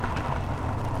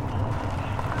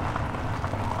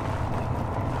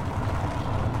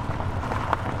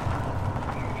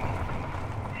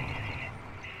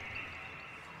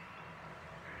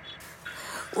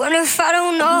What if I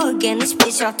don't know again? This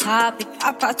bitch off topic.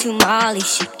 I pop too Molly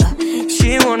shit.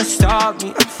 She wanna stop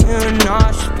me, I'm feeling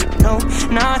nauseous, but no,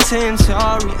 not saying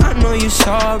sorry. I know you're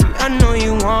sorry, I know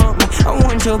you want me. I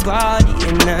want your body,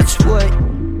 and that's what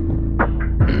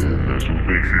makes it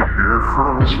different.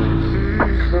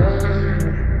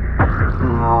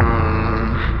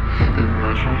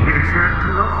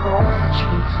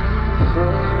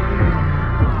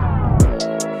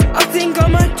 I think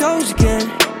on my toes again,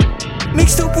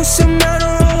 mixed up with some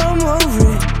Adderall, I'm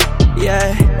over it.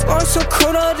 Yeah, I'm so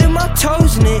cold out in my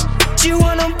toes in it. She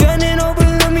wanna bend it over,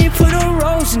 let me put a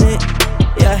rose in it.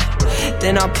 Yeah,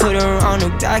 then I put her on the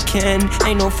backend.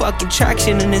 Ain't no fucking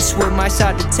traction in this with my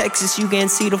side of Texas. You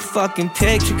can't see the fucking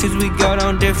picture, cause we got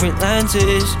on different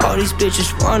lenses. All these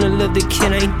bitches wanna live the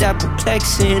kid, ain't that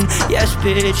perplexing? Yes,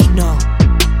 bitch, no.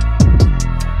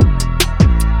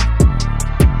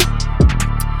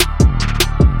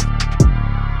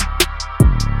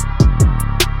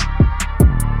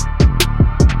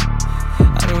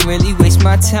 Really waste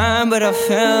my time, but I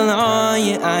fell on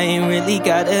you. I ain't really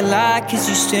gotta lie, cause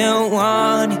you still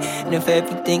want it. And if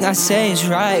everything I say is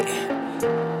right,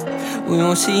 we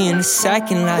won't see you in the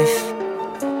second life.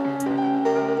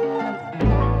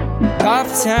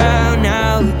 Off town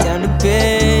now, we down to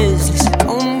business.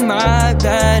 Oh my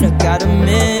God, I got a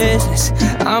business.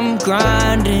 I'm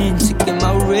grinding to get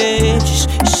my riches.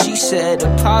 She said,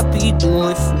 a poppy do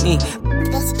it for me.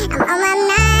 Bitch, I'm on my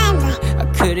mind.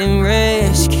 Couldn't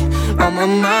risk on my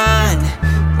mind.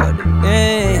 What a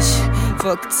bitch.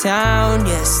 Fuck a town,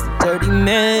 yes, 30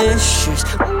 measures.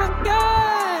 Oh my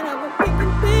God, I'm a big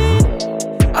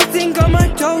bitch. I think on my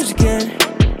toes again,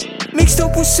 mixed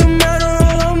up with some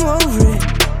Adderall, I'm over it.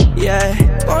 Yeah,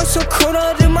 I'm so cold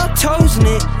out in my toes in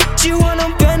it. She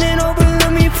wanna bend it over,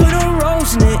 let me put a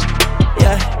rose in it.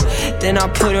 Yeah, then I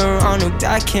put her on the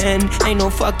backend. Ain't no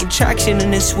fucking traction in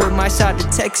this with my side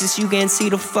of Texas. You can't see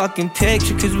the fucking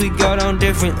picture, cause we got on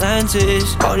different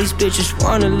lenses. All these bitches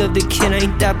wanna live the kid,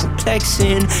 ain't that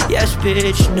perplexing? Yes,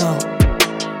 bitch, no.